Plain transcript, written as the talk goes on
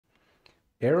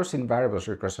Errors in variables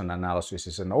regression analysis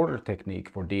is an older technique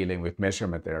for dealing with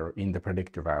measurement error in the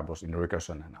predictor variables in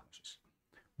regression analysis.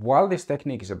 While this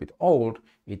technique is a bit old,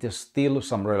 it has still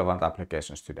some relevant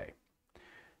applications today.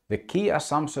 The key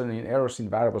assumption in errors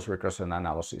in variables regression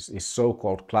analysis is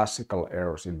so-called classical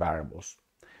errors in variables.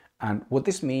 And what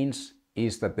this means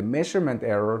is that the measurement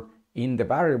error in the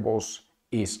variables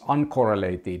is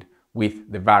uncorrelated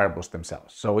with the variables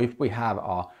themselves. So if we have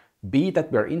a b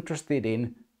that we're interested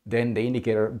in, then the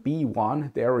indicator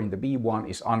b1, the error in the b1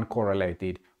 is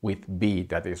uncorrelated with b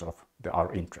that is of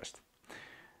our interest.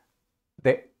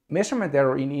 The measurement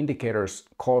error in indicators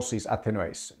causes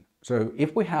attenuation. So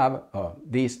if we have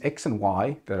these x and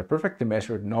y that are perfectly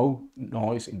measured, no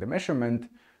noise in the measurement,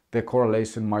 the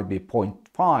correlation might be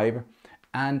 0.5.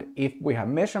 And if we have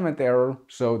measurement error,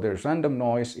 so there's random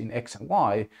noise in x and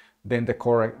y, then the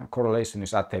correlation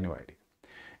is attenuated.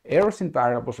 Errors in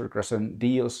variables regression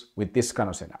deals with this kind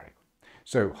of scenario.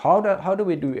 So how do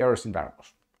we do errors in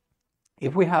variables?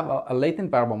 If we have a latent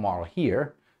variable model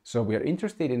here, so we are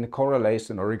interested in the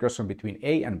correlation or regression between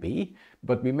A and B,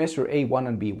 but we measure A1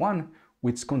 and B1,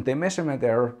 which contain measurement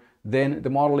error, then the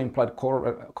model implied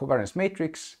covariance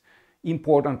matrix.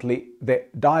 Importantly, the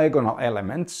diagonal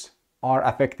elements are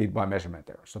affected by measurement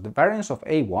error. So the variance of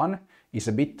A1 is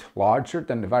a bit larger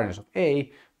than the variance of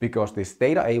A because this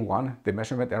theta A1, the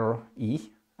measurement error E,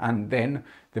 and then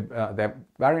the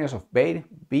variance of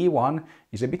B1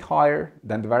 is a bit higher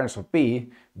than the variance of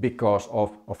B because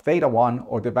of theta 1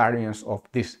 or the variance of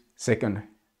this second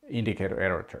indicator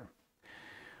error term.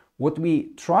 What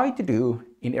we try to do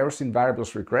in errors in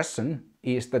variables regression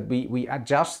is that we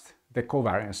adjust the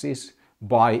covariances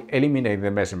by eliminating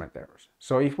the measurement errors.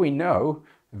 So if we know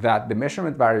that the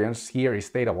measurement variance here is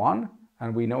theta 1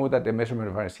 and we know that the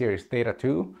measurement variance here is theta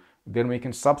 2, then we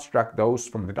can subtract those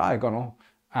from the diagonal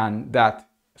and that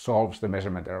solves the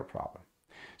measurement error problem.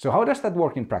 So how does that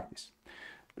work in practice?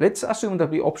 Let's assume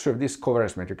that we observe this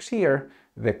covariance matrix here.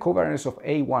 The covariance of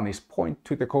A1 is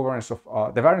 0.2, the covariance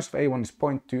of the variance of A1 is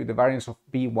 0.2, the variance of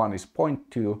B1 is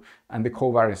 0.2, and the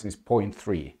covariance is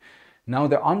 0.3. Now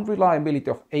the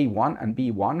unreliability of A1 and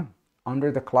B1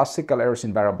 under the classical errors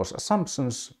in variables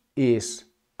assumptions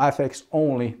affects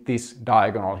only this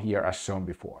diagonal here as shown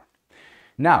before.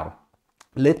 Now,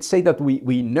 let's say that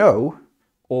we know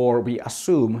or we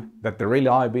assume that the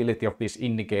reliability of these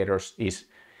indicators is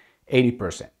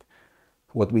 80%.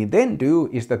 What we then do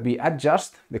is that we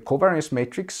adjust the covariance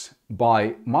matrix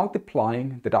by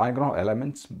multiplying the diagonal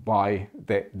elements by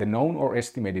the known or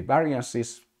estimated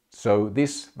variances. So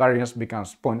this variance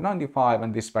becomes 0.95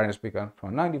 and this variance becomes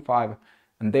 0.95,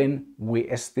 and then we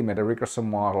estimate a regression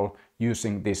model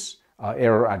using this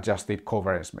error-adjusted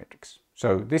covariance matrix.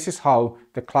 So this is how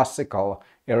the classical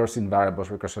errors in variables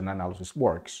regression analysis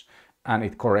works, and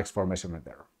it corrects for measurement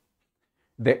error.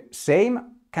 The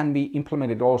same can be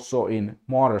implemented also in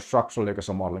modern structural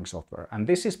regression modeling software, and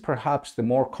this is perhaps the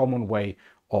more common way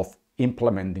of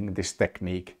implementing this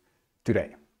technique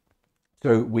today.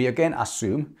 So we again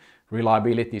assume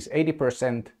reliability is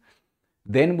 80%,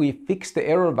 then we fix the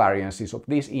error variances of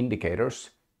these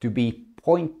indicators to be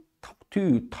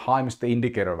 0.2 times the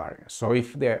indicator variance. So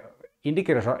if the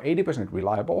indicators are 80%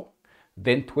 reliable,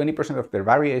 then 20% of their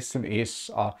variation is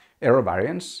error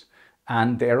variance,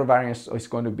 and the error variance is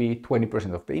going to be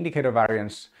 20% of the indicator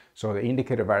variance. So the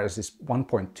indicator variance is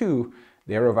 1.2,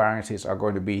 the error variances are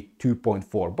going to be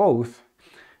 2.4 both.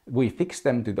 We fix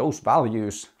them to those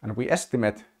values and we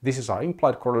estimate, this is our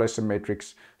implied correlation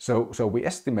matrix, so we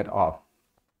estimate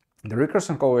the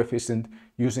regression coefficient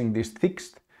using these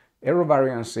fixed error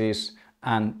variances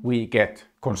and we get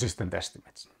consistent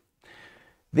estimates.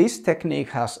 This technique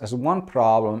has as one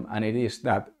problem, and it is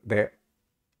that the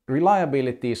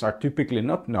reliabilities are typically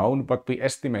not known, but we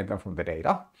estimate them from the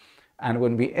data. And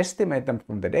when we estimate them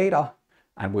from the data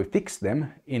and we fix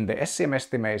them in the SCM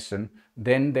estimation,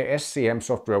 then the SCM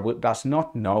software does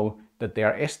not know that they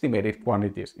are estimated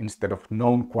quantities instead of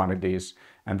known quantities,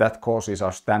 and that causes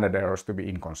our standard errors to be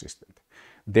inconsistent.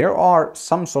 There are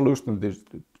some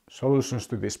solutions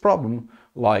to this problem,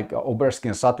 like Oberski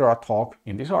and Satara talk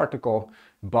in this article,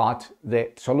 but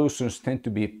the solutions tend to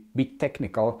be a bit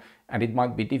technical and it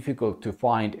might be difficult to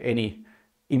find any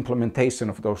implementation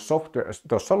of those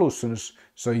solutions,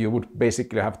 so you would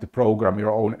basically have to program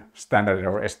your own standard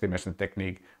error estimation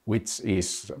technique, which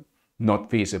is not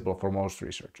feasible for most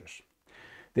researchers.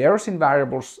 The errors in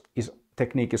variables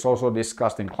technique is also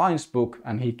discussed in Klein's book,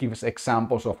 and he gives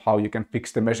examples of how you can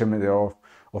fix the measurement error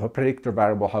of a predictor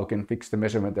variable, how you can fix the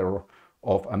measurement error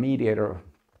of a mediator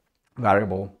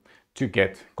variable to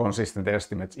get consistent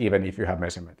estimates even if you have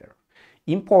measurement error.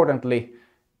 Importantly,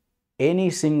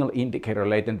 any single indicator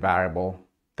latent variable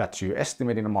that you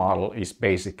estimate in a model is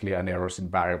basically an errors in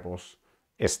variables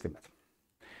estimate.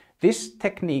 This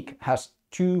technique has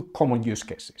two common use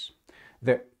cases.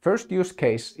 The first use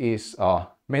case is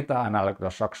meta-analytical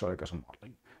structural regression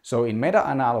modeling. So in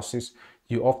meta-analysis,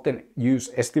 you often use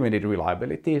estimated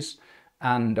reliabilities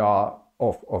and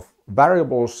of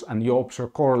variables, and you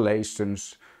observe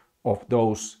correlations of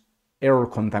those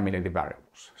error-contaminated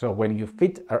variables. So when you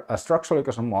fit a structural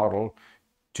regression model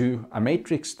to a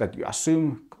matrix that you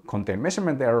assume contain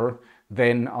measurement error,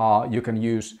 then you can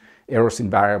use errors in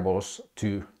variables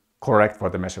to correct for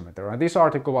the measurement error. And this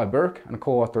article by Burke and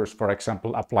co-authors, for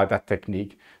example, apply that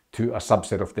technique to a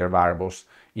subset of their variables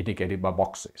indicated by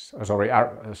boxes.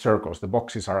 Circles. The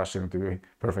boxes are assumed to be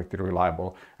perfectly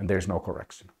reliable and there is no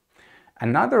correction.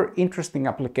 Another interesting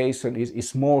application is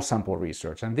small sample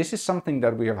research, and this is something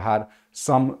that we have had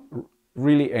some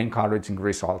really encouraging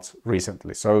results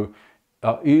recently. So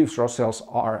Yves Rossel's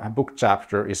book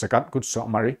chapter is a good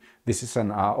summary. This is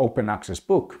an open access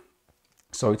book,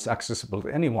 so it's accessible to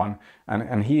anyone,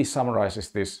 and he summarizes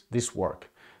this work.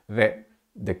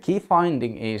 The key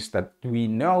finding is that we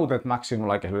know that maximum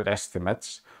likelihood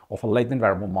estimates of a latent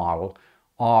variable model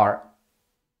are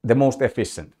the most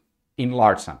efficient in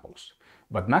large samples.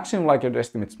 But maximum likelihood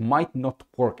estimates might not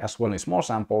work as well in small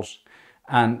samples,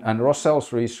 and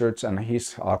Rossel's research and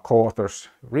his co-authors'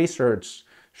 research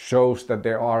shows that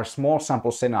there are small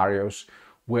sample scenarios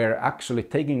where actually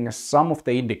taking a sum of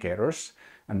the indicators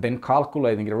and then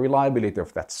calculating the reliability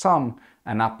of that sum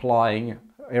and applying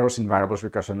errors in variables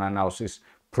regression analysis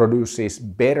produces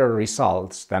better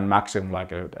results than maximum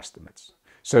likelihood estimates.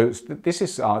 So this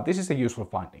is a useful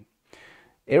finding.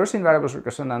 Errors in variables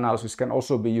regression analysis can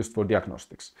also be used for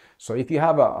diagnostics. So if you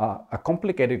have a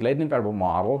complicated latent variable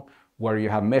model where you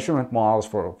have measurement models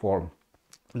for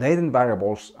latent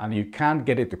variables and you can't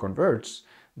get it to converge,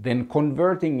 then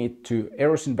converting it to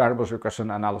errors in variables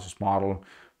regression analysis model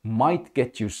might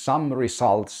get you some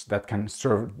results that can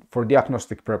serve for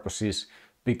diagnostic purposes,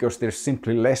 because there's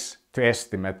simply less to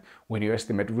estimate when you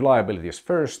estimate reliabilities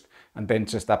first and then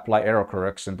just apply error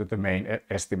correction to the main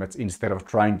estimates instead of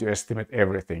trying to estimate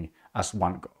everything as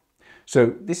one go. So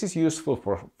this is useful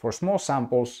for small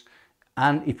samples,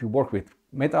 and if you work with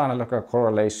meta-analytical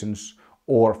correlations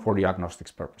or for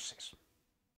diagnostics purposes.